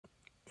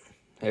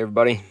Hey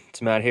everybody,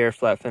 it's Matt here,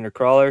 Fender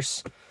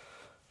Crawlers.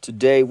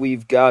 Today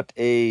we've got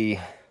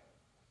a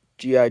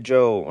GI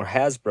Joe or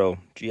Hasbro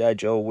GI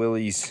Joe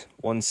Willys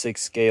 1/6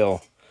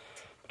 scale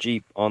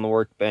Jeep on the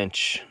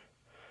workbench.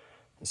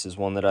 This is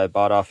one that I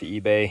bought off of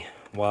eBay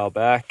a while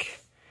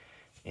back,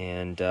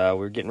 and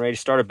we're getting ready to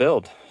start a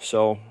build.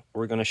 So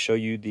we're going to show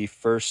you the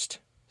first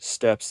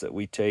steps that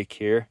we take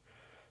here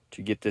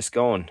to get this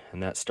going,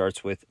 and that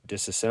starts with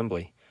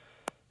disassembly.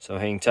 So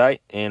hang tight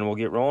and we'll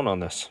get rolling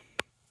on this.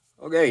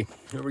 Okay,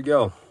 here we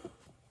go.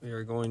 We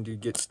are going to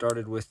get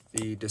started with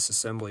the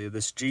disassembly of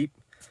this Jeep.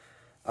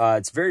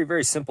 It's very,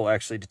 very simple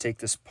actually to take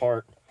this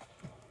apart.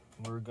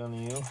 We're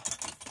going to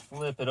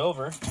flip it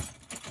over.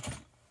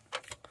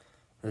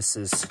 This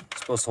is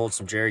supposed to hold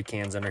some jerry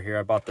cans under here.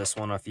 I bought this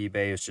one off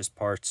eBay. It's just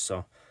parts,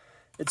 so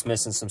it's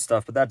missing some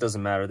stuff, but that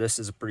doesn't matter. This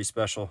is a pretty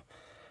special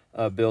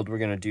build we're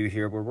going to do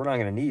here, where we're not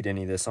going to need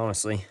any of this,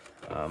 honestly.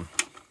 All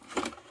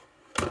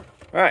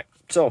right,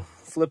 so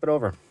flip it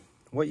over.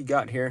 What you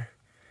got here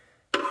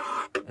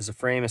is a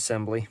frame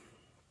assembly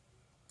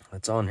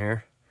that's on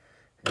here.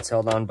 It's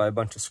held on by a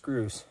bunch of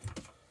screws.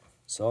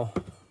 So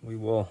we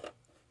will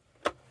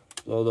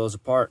blow those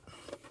apart.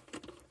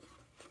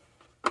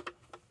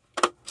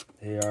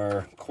 They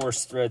are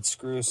coarse thread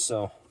screws,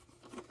 so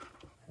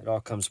it all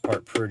comes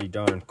apart pretty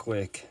darn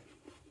quick.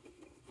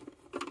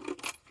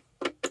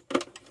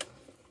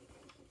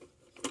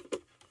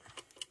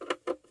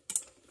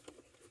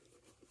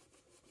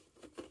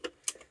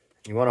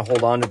 You want to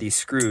hold on to these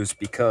screws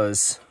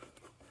because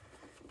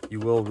you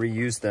will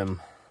reuse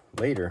them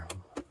later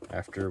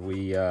after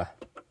we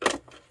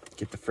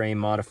get the frame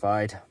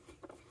modified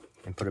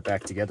and put it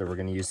back together. We're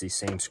going to use these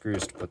same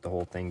screws to put the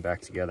whole thing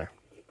back together.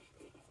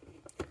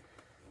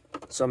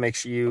 So make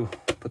sure you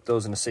put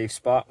those in a safe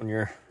spot when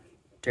you're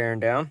tearing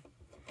down,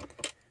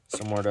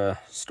 somewhere to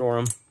store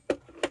them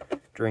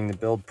during the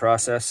build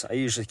process. I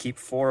usually keep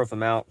 4 of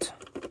them out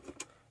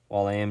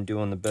while I am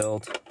doing the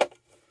build,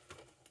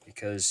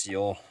 because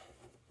you'll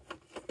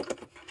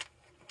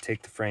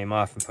take the frame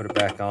off and put it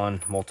back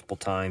on multiple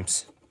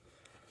times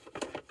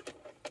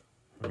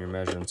when you're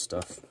measuring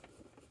stuff.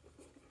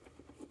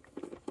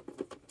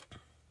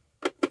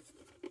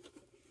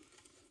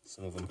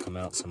 Some of them come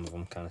out, some of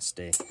them kind of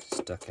stay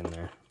stuck in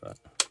there, but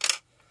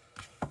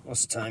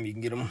most of the time you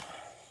can get them.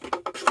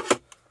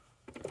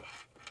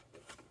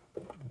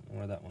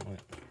 Where that one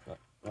went, but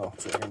oh,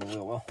 it's right here in the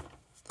wheel well.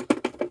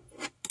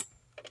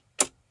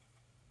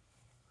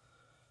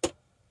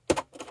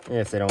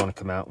 If they don't want to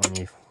come out when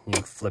you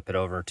flip it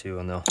over too,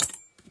 and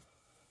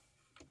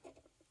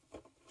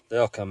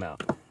they'll come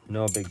out.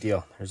 No big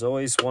deal. There's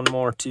always one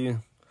more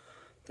too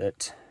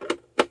that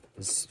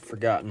is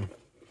forgotten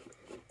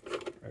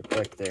right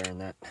back there in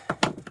that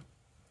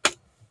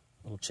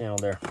little channel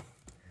there.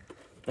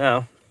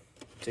 Now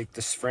take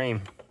this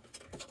frame,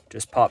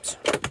 just pops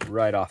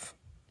right off.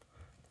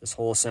 This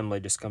whole assembly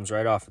just comes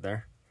right off of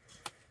there,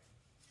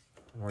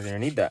 and we're gonna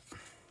need that.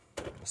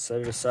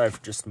 Set it aside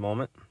for just a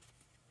moment.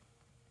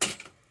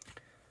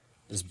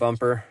 This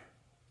bumper,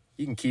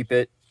 you can keep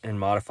it and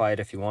modify it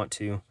if you want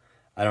to.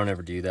 I don't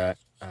ever do that.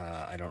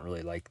 I don't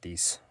really like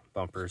these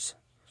bumpers.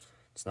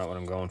 It's not what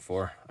I'm going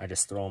for. I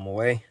just throw them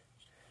away.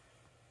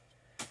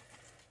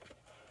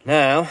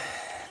 Now,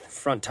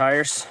 front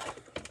tires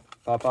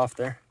pop off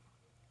there.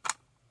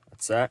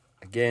 That's that.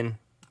 Again,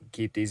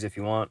 keep these if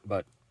you want,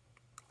 but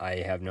I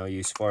have no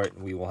use for it,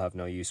 and we will have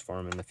no use for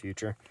them in the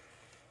future.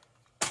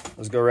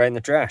 Let's go right in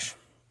the trash.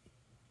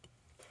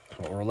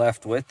 What we're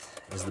left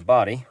with is the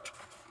body.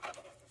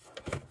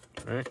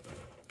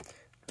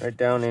 Right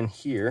down in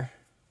here,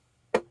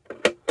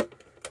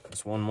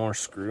 there's one more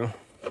screw.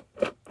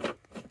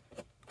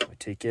 We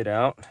take it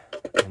out,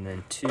 and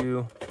then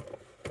 2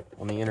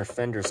 on the inner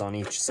fenders on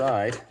each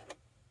side.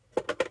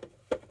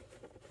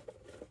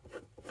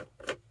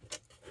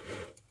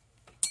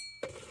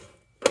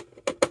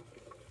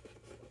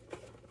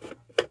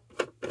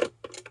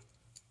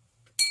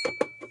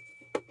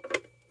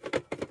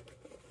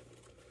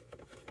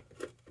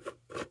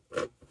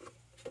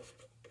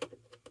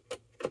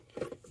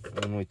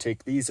 When we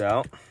take these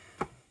out,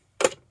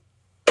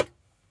 that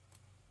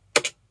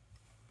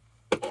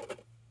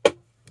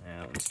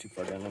one's too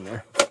far down in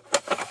there.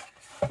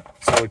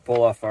 So we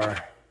pull off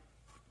our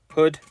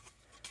hood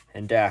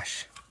and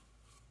dash.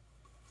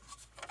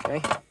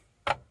 Okay,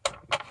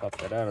 pop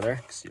that out of there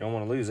because you don't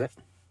want to lose it.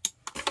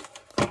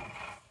 And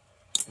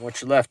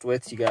what you're left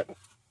with, you got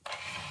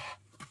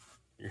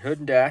your hood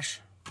and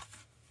dash.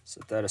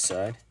 Set that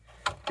aside.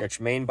 You got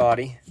your main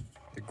body.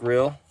 The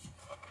grill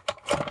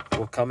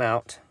will come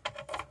out.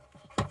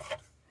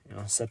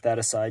 Set that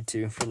aside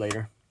too for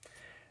later.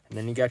 And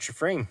then you got your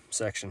frame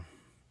section.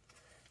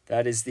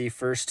 That is the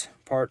first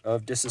part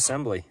of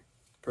disassembly.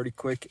 Pretty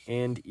quick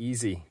and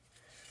easy.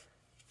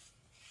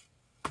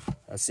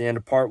 That's the end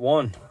of part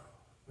 1.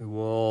 We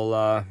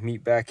will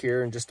meet back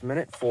here in just a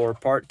minute for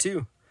part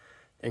 2.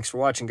 Thanks for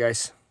watching,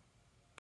 guys.